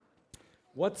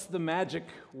What's the magic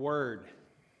word?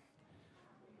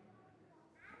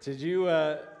 Did you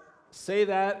say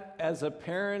that as a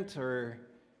parent or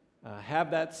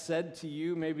have that said to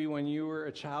you maybe when you were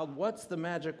a child? What's the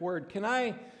magic word? Can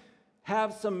I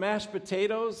have some mashed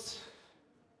potatoes?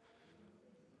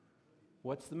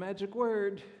 What's the magic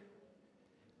word?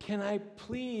 Can I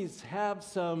please have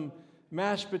some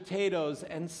mashed potatoes?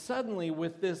 And suddenly,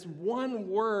 with this one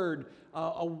word,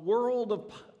 a world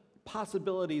of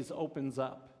possibilities opens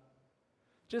up.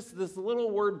 Just this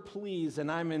little word, please,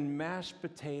 and I'm in mashed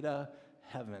potato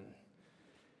heaven.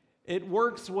 It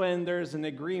works when there's an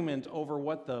agreement over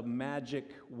what the magic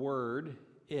word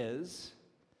is.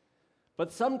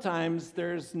 But sometimes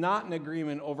there's not an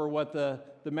agreement over what the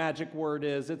magic word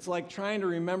is. It's like trying to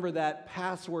remember that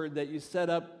password that you set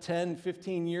up 10,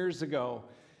 15 years ago,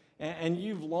 and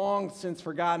you've long since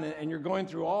forgotten it, and you're going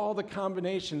through all the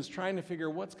combinations trying to figure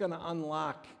what's going to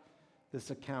unlock this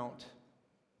account.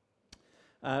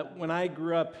 When I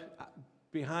grew up,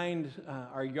 behind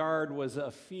our yard was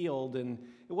a field, and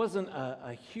it wasn't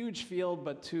a huge field,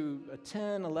 but to a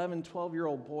 10, 11,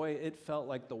 12-year-old boy, it felt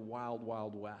like the wild,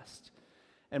 wild west.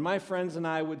 And my friends and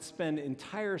I would spend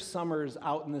entire summers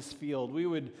out in this field. We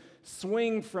would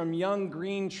swing from young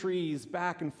green trees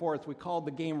back and forth. We called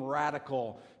the game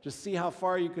Radical. Just see how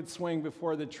far you could swing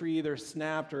before the tree either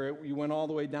snapped or you went all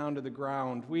the way down to the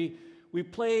ground. We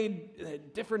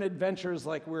played different adventures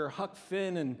like we were Huck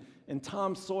Finn and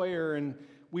Tom Sawyer, and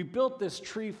we built this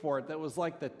tree fort that was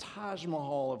like the Taj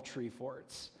Mahal of tree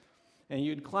forts. And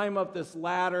you'd climb up this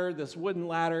ladder, this wooden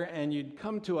ladder, and you'd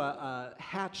come to a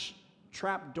hatch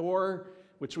trap door,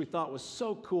 which we thought was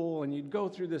so cool, and you'd go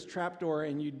through this trap door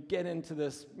and you'd get into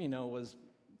this, was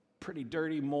pretty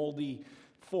dirty, moldy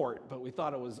fort, but we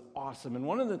thought it was awesome. And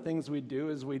one of the things we'd do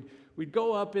is we'd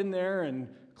go up in there and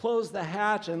close the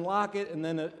hatch and lock it, and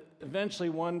then eventually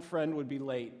one friend would be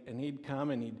late, and he'd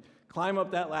come and he'd climb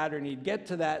up that ladder and he'd get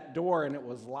to that door and it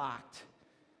was locked.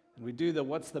 And we'd do the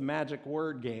what's the magic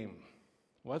word game.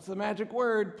 What's the magic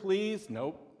word, please?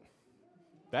 Nope.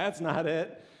 That's not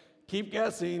it. Keep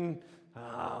guessing.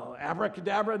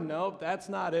 Abracadabra? Nope, that's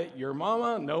not it. Your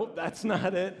mama? Nope, that's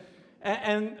not it.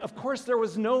 And of course, there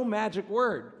was no magic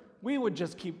word. We would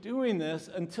just keep doing this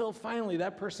until finally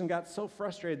that person got so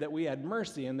frustrated that we had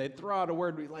mercy, and they'd throw out a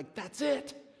word. We'd be like, that's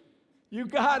it. You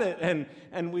got it.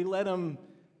 And we let them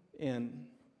in.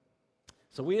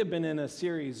 So we have been in a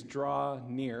series, Draw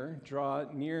Near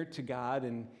to God,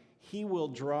 and He will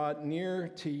draw near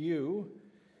to you.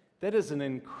 That is an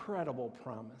incredible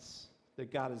promise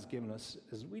that God has given us.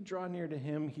 As we draw near to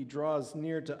Him, He draws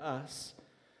near to us.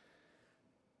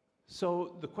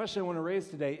 So the question I want to raise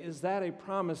today, is that a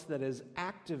promise that is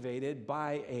activated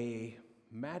by a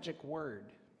magic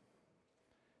word?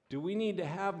 Do we need to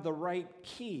have the right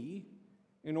key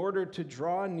in order to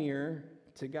draw near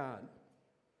to God?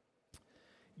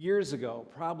 Years ago,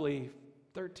 probably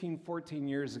 13, 14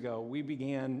 years ago, we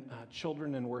began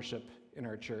children in worship in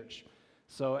our church.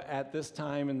 So at this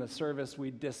time in the service,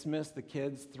 we dismissed the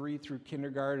kids 3 through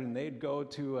kindergarten. They'd go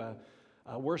to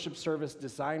a worship service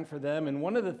designed for them. And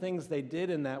one of the things they did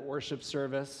in that worship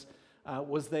service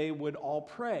was they would all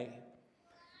pray.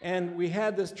 And we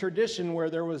had this tradition where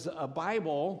there was a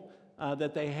Bible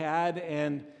that they had,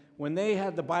 and when they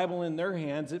had the Bible in their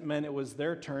hands, it meant it was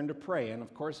their turn to pray. And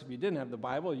of course, if you didn't have the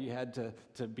Bible, you had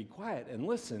to be quiet and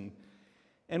listen.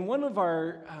 And one of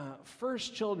our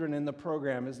first children in the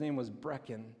program, his name was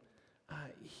Brecken,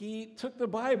 he took the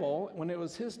Bible when it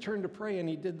was his turn to pray, and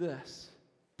he did this.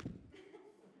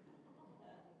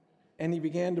 And he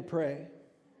began to pray.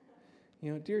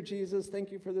 Dear Jesus,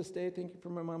 thank you for this day. Thank you for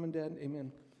my mom and dad.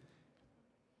 Amen.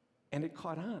 And it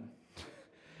caught on.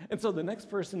 And so the next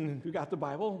person who got the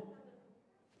Bible,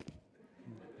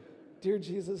 dear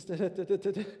Jesus,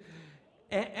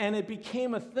 and it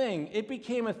became a thing. It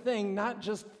became a thing not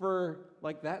just for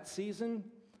like that season.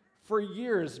 For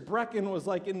years, Brecken was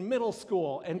like in middle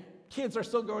school, and kids are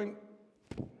still going.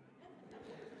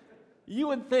 You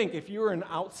would think if you were an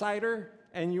outsider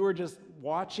and you were just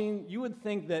watching, you would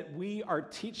think that we are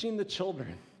teaching the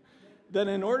children that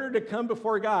in order to come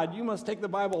before God, you must take the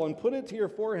Bible and put it to your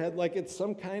forehead like it's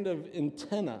some kind of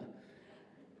antenna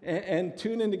and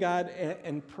tune into God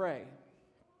and pray.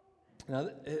 Now,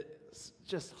 it's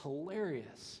just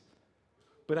hilarious.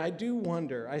 But I do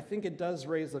wonder, I think it does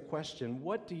raise the question,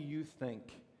 what do you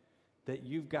think that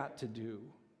you've got to do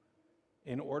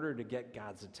in order to get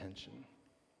God's attention?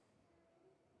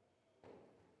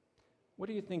 What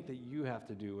do you think that you have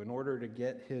to do in order to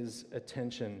get His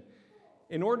attention?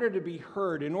 In order to be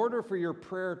heard, in order for your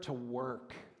prayer to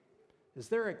work? Is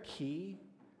there a key?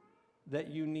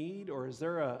 that you need? Or is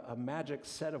there a magic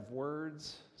set of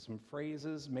words, some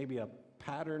phrases, maybe a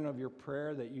pattern of your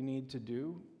prayer that you need to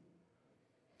do?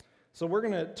 So we're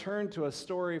going to turn to a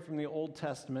story from the Old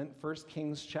Testament, 1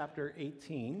 Kings chapter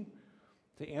 18,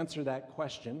 to answer that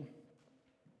question.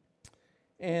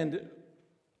 And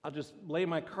I'll just lay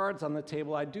my cards on the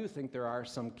table. I do think there are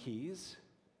some keys,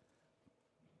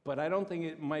 but I don't think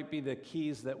it might be the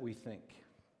keys that we think.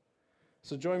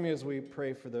 So join me as we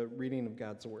pray for the reading of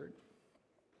God's word.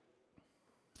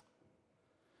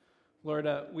 Lord,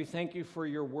 we thank you for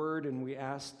your word, and we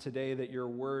ask today that your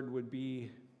word would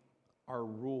be our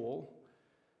rule,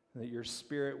 that your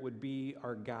spirit would be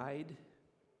our guide,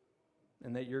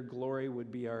 and that your glory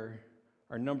would be our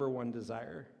number one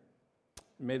desire.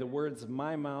 May the words of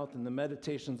my mouth and the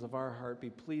meditations of our heart be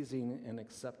pleasing and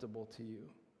acceptable to you.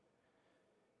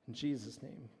 In Jesus'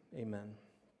 name, amen.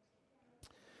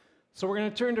 So we're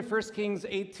going to turn to 1 Kings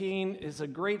 18. It's a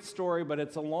great story, but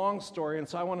it's a long story, and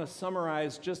so I want to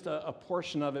summarize just a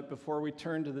portion of it before we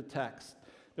turn to the text.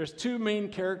 There's two main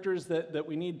characters that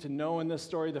we need to know in this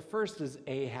story. The first is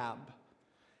Ahab.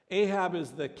 Ahab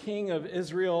is the king of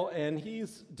Israel, and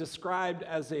he's described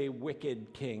as a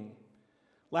wicked king.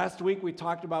 Last week we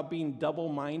talked about being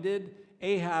double-minded.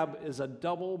 Ahab is a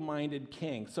double-minded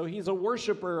king. So he's a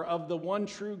worshiper of the one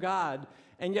true God,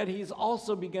 and yet he's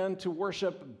also begun to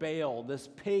worship Baal, this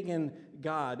pagan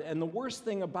god. And the worst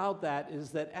thing about that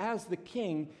is that as the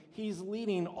king, he's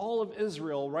leading all of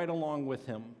Israel right along with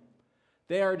him.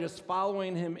 They are just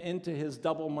following him into his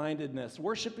double-mindedness,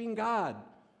 worshiping God,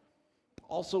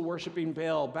 also worshiping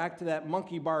Baal. Back to that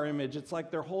monkey bar image. It's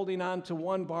like they're holding on to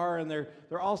one bar, and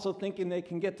they're also thinking they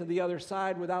can get to the other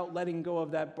side without letting go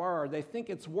of that bar. They think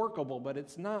it's workable, but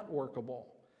it's not workable.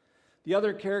 The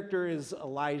other character is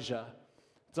Elijah.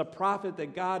 It's a prophet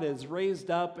that God has raised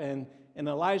up, and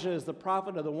Elijah is the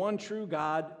prophet of the one true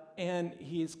God, and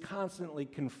he's constantly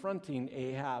confronting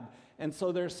Ahab. And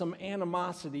so there's some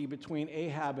animosity between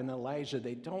Ahab and Elijah.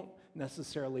 They don't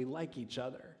necessarily like each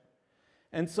other.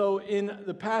 And so in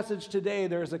the passage today,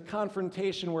 there's a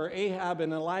confrontation where Ahab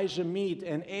and Elijah meet,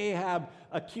 and Ahab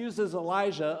accuses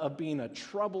Elijah of being a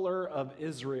troubler of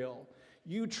Israel.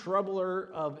 You troubler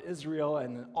of Israel,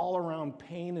 and all around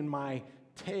pain in my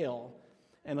tail.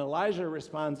 And Elijah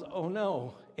responds, oh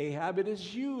no, Ahab, it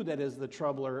is you that is the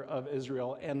troubler of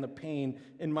Israel and the pain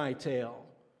in my tail.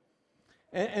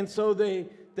 And so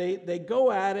they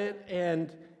go at it,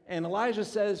 and Elijah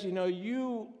says, you know,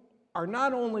 you are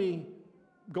not only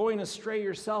going astray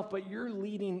yourself, but you're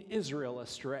leading Israel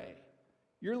astray.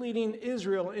 You're leading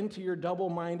Israel into your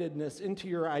double-mindedness, into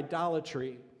your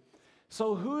idolatry.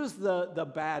 So who's the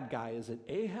bad guy? Is it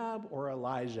Ahab or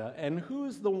Elijah? And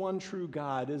who's the one true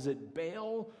God? Is it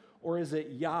Baal or is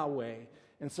it Yahweh?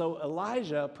 And so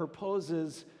Elijah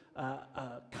proposes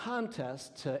a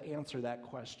contest to answer that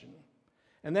question.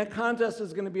 And that contest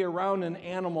is going to be around an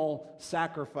animal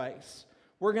sacrifice.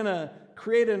 We're going to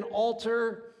create an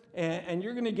altar, and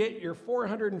you're going to get your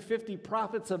 450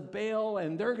 prophets of Baal,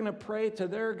 and they're going to pray to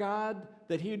their God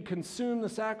that he'd consume the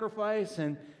sacrifice,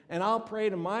 and I'll pray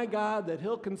to my God that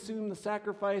he'll consume the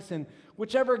sacrifice, and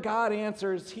whichever God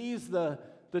answers, he's the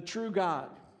true God.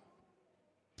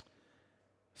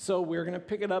 So we're going to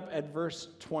pick it up at verse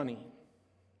 20.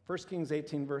 1 Kings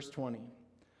 18, verse 20.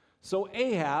 So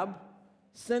Ahab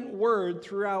sent word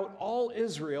throughout all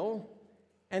Israel,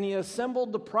 and he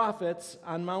assembled the prophets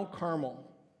on Mount Carmel.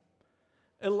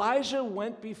 Elijah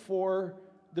went before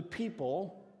the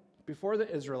people, before the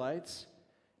Israelites,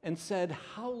 and said,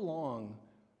 how long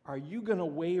are you going to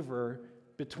waver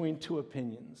between two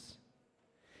opinions?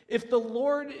 If the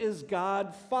Lord is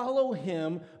God, follow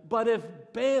him, but if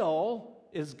Baal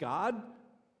is God,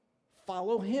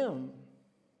 follow him.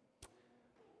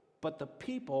 But the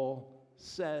people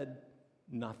said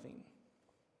nothing.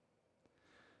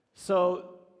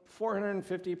 So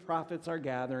 450 prophets are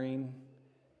gathering.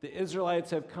 The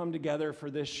Israelites have come together for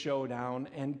this showdown,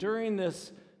 and during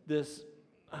this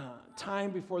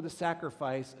time before the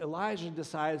sacrifice, Elijah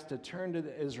decides to turn to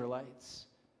the Israelites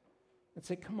and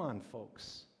say, come on,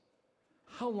 folks.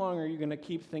 How long are you going to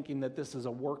keep thinking that this is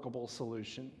a workable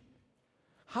solution?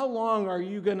 How long are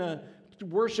you going to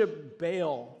worship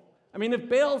Baal? I mean, if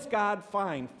Baal's God,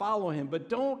 fine, follow him, but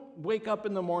don't wake up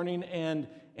in the morning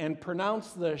and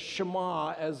pronounce the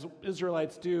Shema as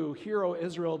Israelites do. Hear, O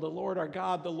Israel, the Lord our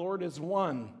God, the Lord is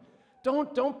one.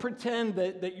 Don't pretend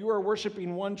that you are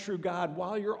worshiping one true God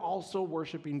while you're also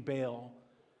worshiping Baal.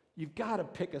 You've got to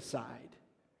pick a side.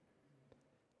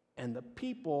 And the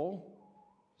people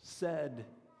said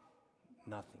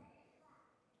nothing.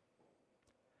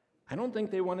 I don't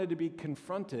think they wanted to be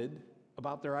confronted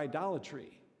about their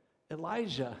idolatry.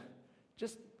 Elijah,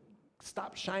 Just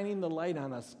stop shining the light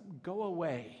on us. Go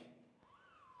away.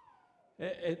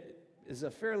 It is a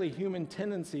fairly human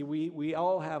tendency. We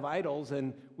all have idols,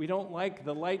 and we don't like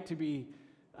the light to be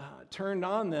turned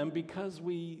on them because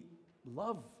we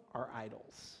love our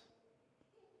idols.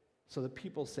 So the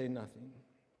people say nothing.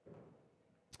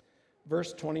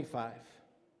 Verse 25.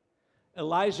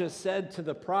 Elijah said to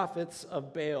the prophets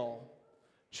of Baal,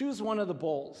 "Choose one of the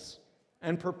bulls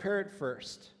and prepare it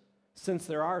first, since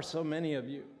there are so many of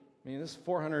you." I mean, this is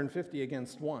 450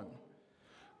 against one.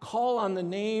 "Call on the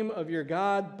name of your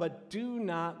God, but do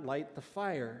not light the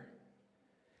fire."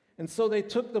 And so they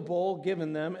took the bull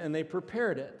given them, and they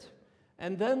prepared it.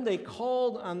 And then they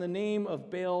called on the name of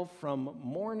Baal from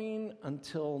morning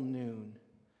until noon.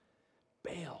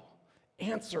 "Baal,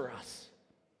 answer us,"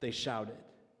 they shouted.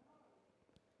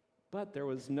 But there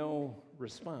was no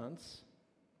response.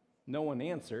 No one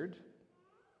answered.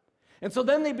 And so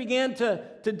then they began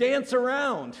to dance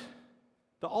around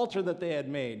the altar that they had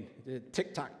made, the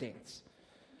TikTok dance.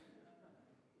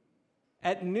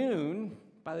 At noon,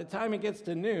 by the time it gets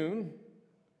to noon,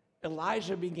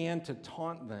 Elijah began to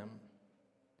taunt them.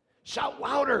 "Shout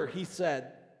louder," he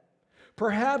said.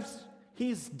 "Perhaps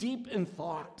he's deep in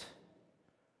thought,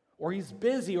 or he's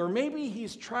busy, or maybe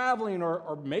he's traveling,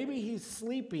 or maybe he's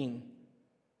sleeping,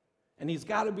 and he's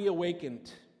got to be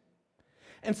awakened."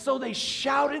 And so they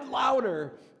shouted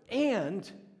louder,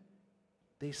 and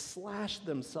they slashed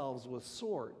themselves with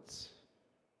swords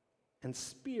and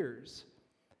spears,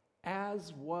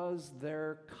 as was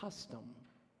their custom,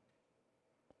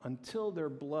 until their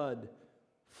blood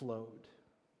flowed.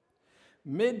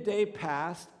 Midday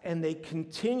passed, and they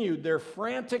continued their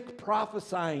frantic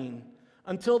prophesying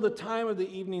until the time of the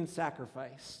evening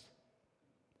sacrifice.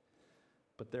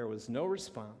 But there was no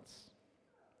response.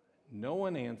 No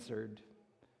one answered.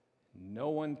 No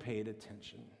one paid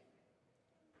attention.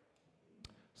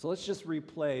 So let's just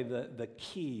replay the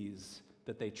keys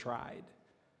that they tried,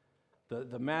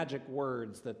 the magic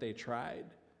words that they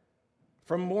tried.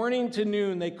 From morning to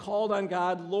noon, they called on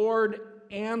God, "Lord,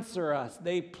 answer us."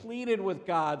 They pleaded with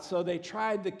God, so they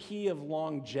tried the key of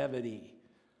longevity.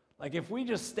 Like, if we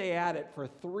just stay at it for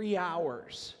 3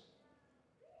 hours,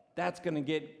 that's going to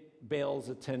get Baal's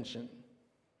attention.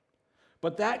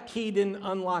 But that key didn't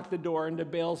unlock the door into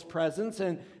Baal's presence,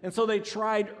 and so they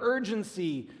tried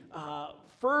urgency,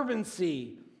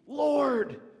 fervency.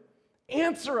 "Lord,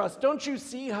 answer us. Don't you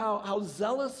see how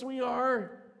zealous we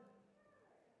are?"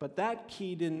 But that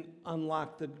key didn't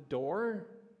unlock the door.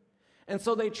 And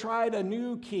so they tried a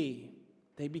new key.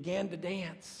 They began to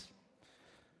dance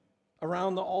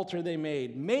around the altar they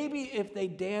made. Maybe if they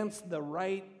danced the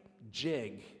right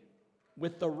jig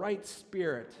with the right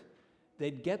spirit,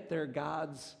 they'd get their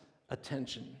God's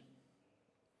attention.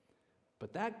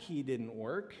 But that key didn't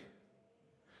work.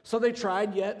 So they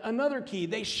tried yet another key.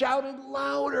 They shouted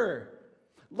louder.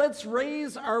 "Let's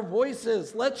raise our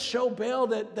voices. Let's show Baal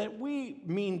that we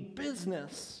mean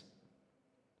business.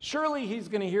 Surely he's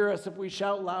going to hear us if we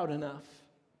shout loud enough."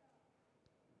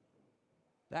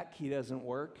 That key doesn't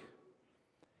work.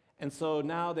 And so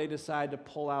now they decide to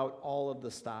pull out all of the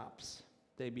stops.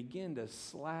 They begin to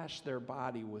slash their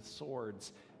body with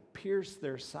swords, pierce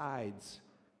their sides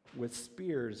with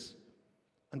spears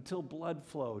until blood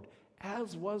flowed,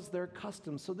 as was their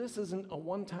custom. So this isn't a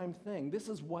one-time thing. This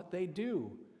is what they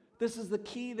do. This is the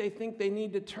key they think they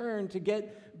need to turn to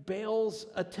get Baal's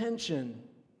attention.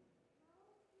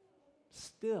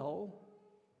 Still,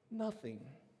 nothing.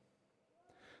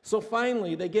 So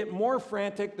finally, they get more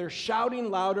frantic, they're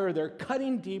shouting louder, they're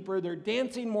cutting deeper, they're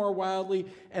dancing more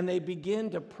wildly, and they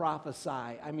begin to prophesy.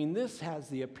 I mean, this has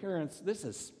the appearance, this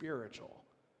is spiritual.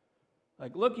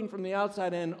 Like, looking from the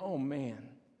outside in, oh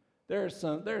man,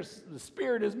 the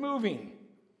Spirit is moving.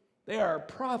 They are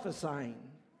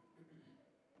prophesying.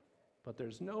 But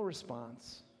there's no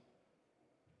response.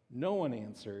 No one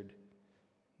answered.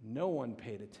 No one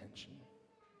paid attention.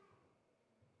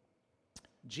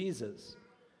 Jesus,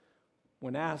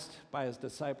 when asked by his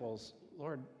disciples,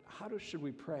 "Lord, how should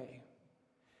we pray?"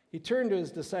 He turned to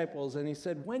his disciples and he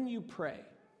said, "When you pray,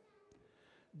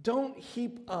 don't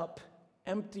heap up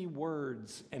empty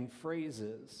words and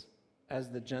phrases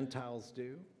as the Gentiles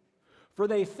do, for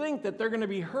they think that they're going to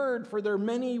be heard for their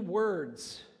many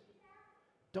words.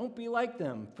 Don't be like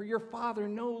them, for your Father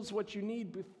knows what you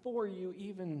need before you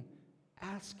even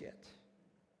ask it."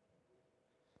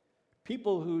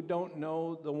 People who don't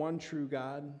know the one true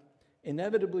God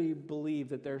inevitably believe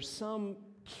that there's some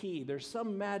key, there's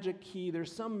some magic key,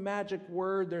 there's some magic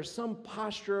word, there's some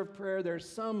posture of prayer, there's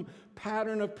some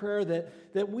pattern of prayer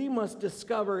that we must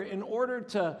discover in order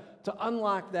to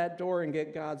unlock that door and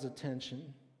get God's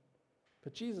attention.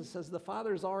 But Jesus says the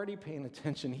Father's already paying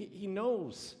attention. He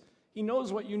knows. He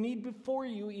knows what you need before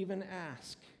you even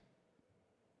ask.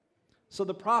 So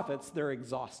the prophets, they're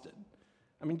exhausted.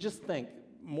 I mean, just think,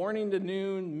 morning to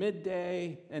noon,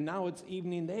 midday, and now it's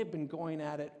evening. They've been going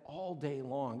at it all day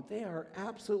long. They are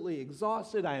absolutely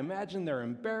exhausted. I imagine they're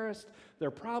embarrassed. They're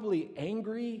probably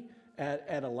angry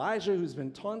at Elijah, who's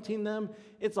been taunting them.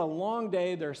 It's a long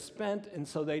day. They're spent, and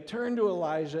so they turn to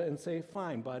Elijah and say,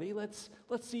 fine, buddy, let's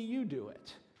see you do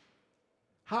it.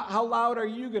 How loud are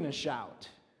you going to shout?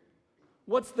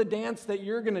 What's the dance that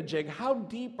you're going to jig? How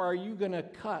deep are you going to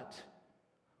cut?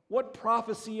 What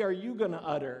prophecy are you going to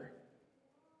utter?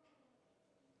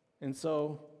 And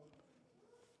so,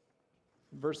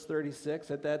 verse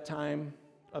 36, at that time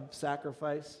of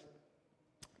sacrifice,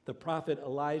 the prophet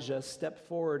Elijah stepped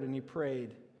forward and he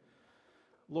prayed,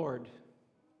 Lord,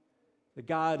 the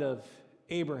God of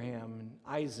Abraham and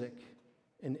Isaac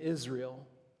and Israel,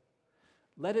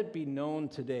 let it be known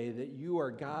today that you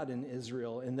are God in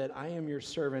Israel and that I am your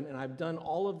servant and I've done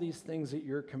all of these things at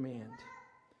your command.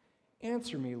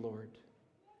 Answer me, Lord.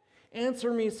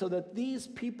 Answer me so that these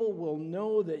people will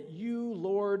know that you,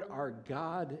 Lord, are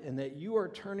God and that you are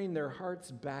turning their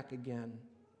hearts back again.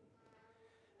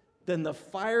 Then the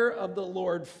fire of the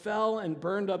Lord fell and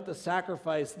burned up the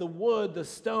sacrifice, the wood, the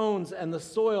stones, and the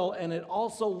soil, and it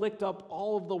also licked up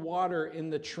all of the water in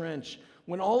the trench.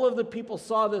 When all of the people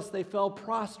saw this, they fell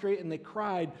prostrate and they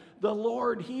cried, "The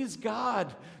Lord, He's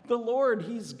God! The Lord,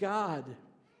 He's God!"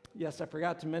 Yes, I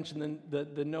forgot to mention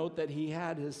the note that he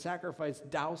had his sacrifice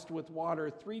doused with water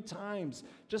 3 times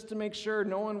just to make sure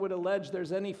no one would allege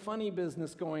there's any funny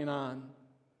business going on.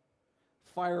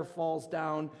 Fire falls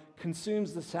down,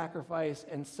 consumes the sacrifice,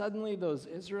 and suddenly those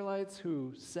Israelites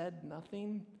who said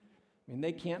nothing, I mean,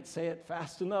 they can't say it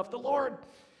fast enough. The Lord,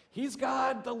 He's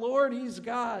God. The Lord, He's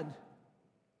God.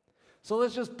 So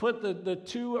let's just put the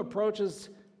two approaches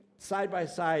side by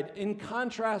side. In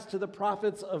contrast to the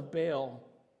prophets of Baal,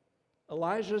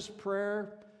 Elijah's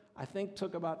prayer, I think,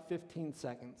 took about 15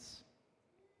 seconds.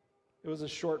 It was a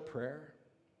short prayer.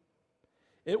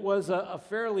 It was a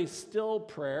fairly still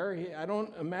prayer. I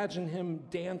don't imagine him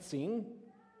dancing.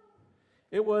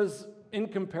 It was, in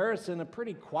comparison, a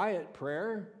pretty quiet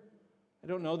prayer. I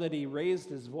don't know that he raised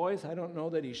his voice. I don't know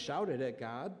that he shouted at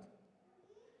God.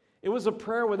 It was a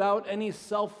prayer without any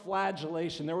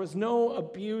self-flagellation. There was no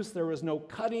abuse. There was no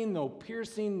cutting, no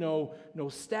piercing, no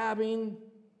stabbing.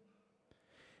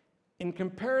 In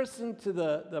comparison to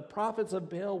the prophets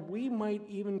of Baal, we might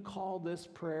even call this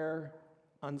prayer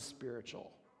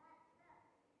unspiritual.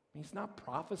 He's not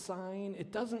prophesying.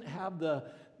 It doesn't have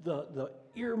the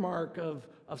earmark of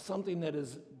something that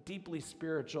is deeply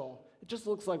spiritual. It just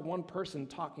looks like one person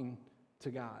talking to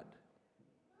God.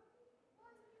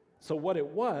 So what it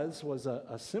was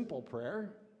a simple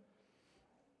prayer,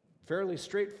 fairly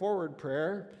straightforward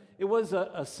prayer. It was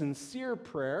a sincere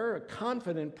prayer, a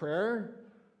confident prayer.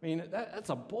 I mean,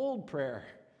 that's a bold prayer.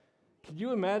 Could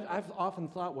you imagine? I've often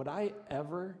thought, would I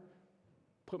ever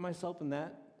put myself in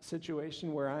that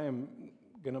situation where I am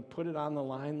going to put it on the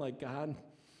line like God,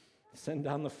 send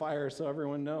down the fire so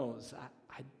everyone knows?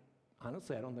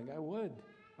 Honestly, I don't think I would.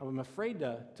 I'm afraid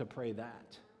to pray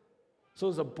that. So it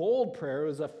was a bold prayer. It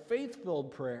was a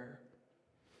faith-filled prayer.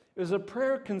 It was a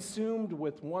prayer consumed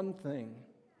with one thing,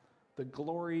 the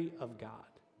glory of God.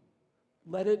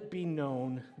 Let it be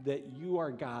known that you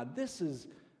are God. This is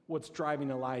what's driving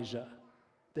Elijah,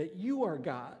 that you are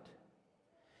God.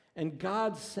 And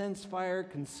God sends fire,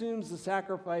 consumes the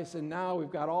sacrifice, and now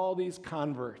we've got all these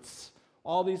converts,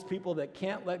 all these people that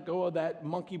can't let go of that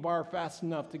monkey bar fast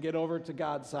enough to get over to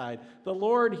God's side. The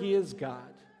Lord, He is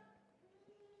God.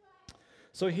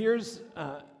 So here's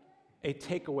a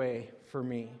takeaway for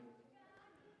me.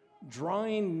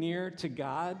 Drawing near to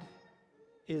God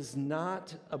is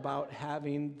not about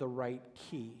having the right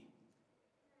key.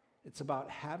 It's about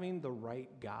having the right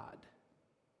God.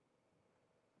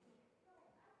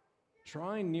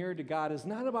 Drawing near to God is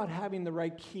not about having the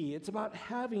right key. It's about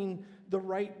having the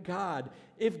right God.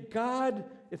 If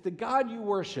the God you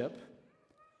worship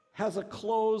has a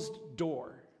closed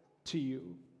door to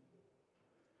you,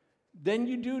 then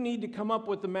you do need to come up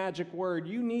with the magic word.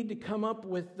 You need to come up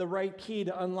with the right key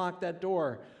to unlock that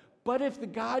door. But if the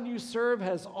God you serve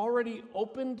has already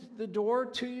opened the door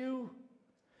to you,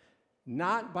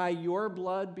 not by your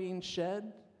blood being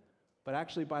shed, but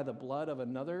actually by the blood of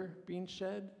another being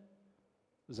shed,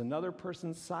 there's another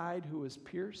person's side who was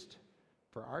pierced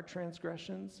for our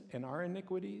transgressions and our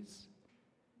iniquities.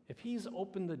 If He's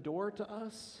opened the door to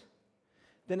us,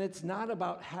 then it's not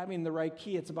about having the right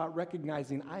key. It's about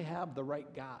recognizing I have the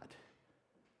right God.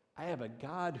 I have a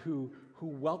God who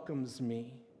welcomes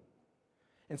me.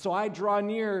 And so I draw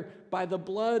near by the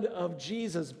blood of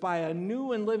Jesus, by a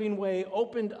new and living way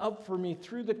opened up for me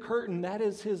through the curtain. That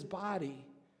is his body.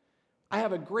 I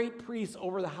have a great priest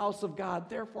over the house of God.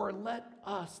 Therefore,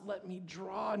 let me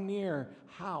draw near.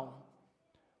 How?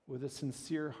 With a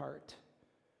sincere heart.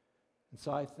 And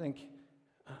so I think,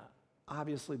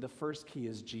 obviously, the first key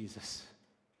is Jesus.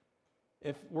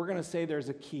 If we're going to say there's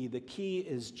a key, the key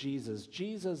is Jesus.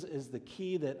 Jesus is the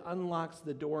key that unlocks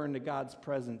the door into God's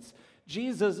presence.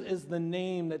 Jesus is the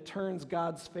name that turns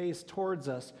God's face towards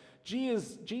us.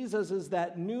 Jesus is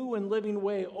that new and living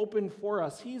way opened for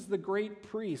us. He's the great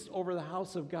priest over the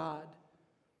house of God.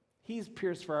 He's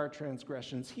pierced for our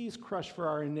transgressions. He's crushed for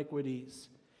our iniquities.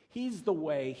 He's the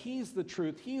way. He's the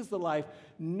truth. He's the life.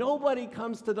 Nobody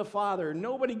comes to the Father.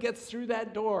 Nobody gets through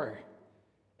that door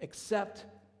except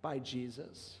by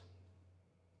Jesus.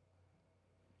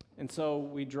 And so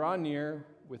we draw near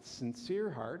with sincere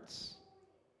hearts,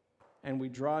 and we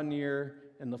draw near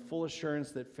in the full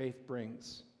assurance that faith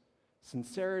brings.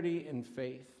 Sincerity and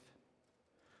faith.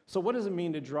 So what does it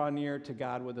mean to draw near to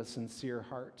God with a sincere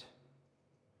heart?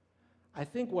 I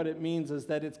think what it means is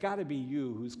that it's got to be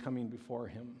you who's coming before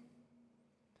him.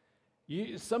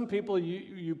 Some people,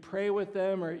 you pray with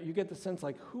them, or you get the sense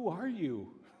like, who are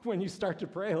you? When you start to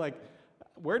pray, like,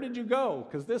 where did you go?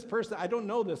 Because this person, I don't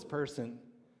know this person.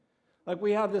 Like,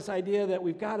 we have this idea that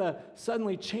we've got to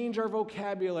suddenly change our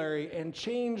vocabulary and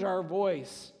change our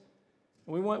voice.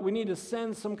 We need to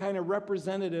send some kind of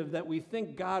representative that we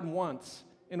think God wants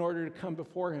in order to come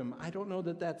before him. I don't know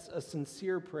that that's a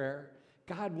sincere prayer.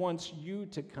 God wants you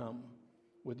to come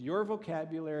with your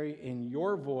vocabulary in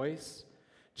your voice.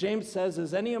 James says,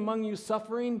 is any among you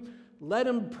suffering? Let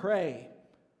him pray.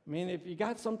 I mean, if you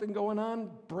got something going on,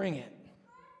 bring it.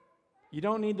 You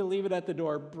don't need to leave it at the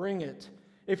door. Bring it.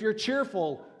 If you're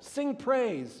cheerful, sing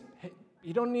praise.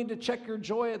 You don't need to check your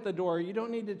joy at the door. You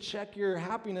don't need to check your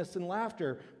happiness and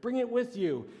laughter. Bring it with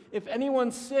you. If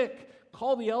anyone's sick,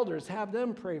 call the elders. Have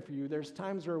them pray for you. There's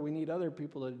times where we need other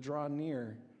people to draw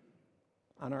near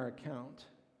on our account.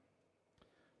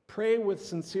 Pray with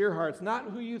sincere hearts, not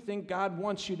who you think God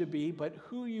wants you to be, but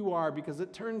who you are, because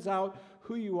it turns out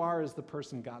who you are is the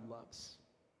person God loves.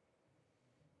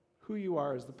 Who you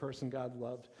are is the person God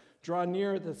loved. Draw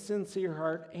near with a sincere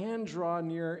heart and draw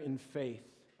near in faith.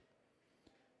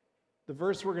 The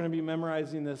verse we're going to be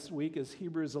memorizing this week is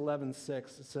Hebrews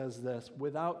 11:6. It says this,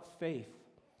 without faith,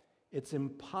 it's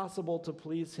impossible to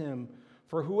please him.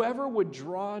 For whoever would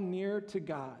draw near to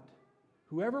God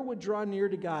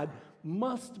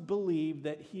must believe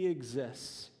that he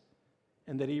exists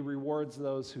and that he rewards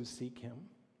those who seek him.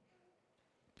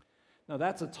 Now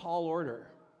that's a tall order.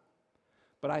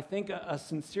 But I think a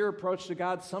sincere approach to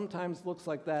God sometimes looks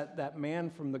like that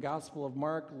man from the Gospel of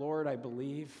Mark, Lord, I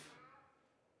believe.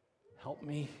 Help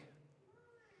me.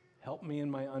 Help me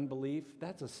in my unbelief.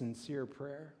 That's a sincere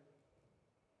prayer.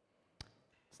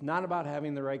 It's not about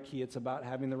having the right key. It's about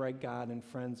having the right God. And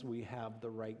friends, we have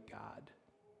the right God.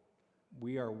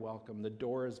 We are welcome. The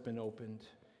door has been opened.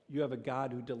 You have a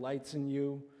God who delights in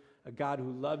you, a God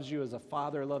who loves you as a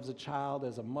father loves a child,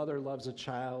 as a mother loves a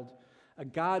child, a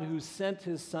God who sent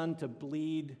his son to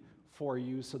bleed for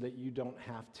you so that you don't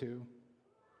have to.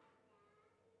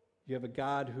 You have a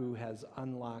God who has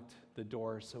unlocked the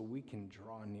door so we can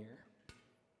draw near.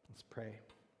 Let's pray.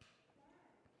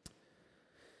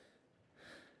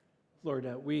 Lord,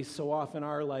 we so often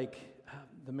are like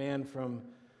the man from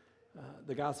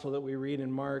the gospel that we read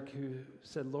in Mark who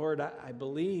said, Lord, I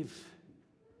believe,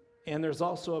 and there's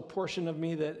also a portion of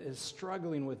me that is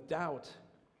struggling with doubt.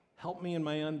 Help me in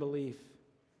my unbelief.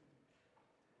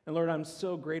 And Lord, I'm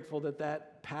so grateful that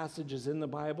that passage is in the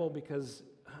Bible because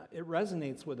it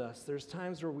resonates with us. There's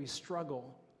times where we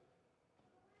struggle.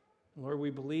 Lord,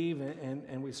 we believe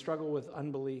and we struggle with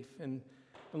unbelief. And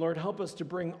Lord, help us to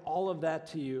bring all of that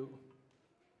to you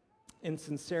in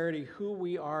sincerity, who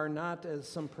we are, not as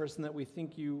some person that we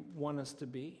think you want us to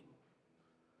be.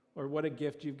 Lord, what a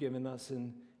gift you've given us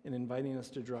in inviting us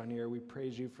to draw near. We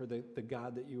praise you for the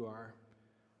God that you are.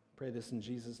 Pray this in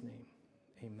Jesus' name.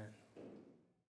 Amen.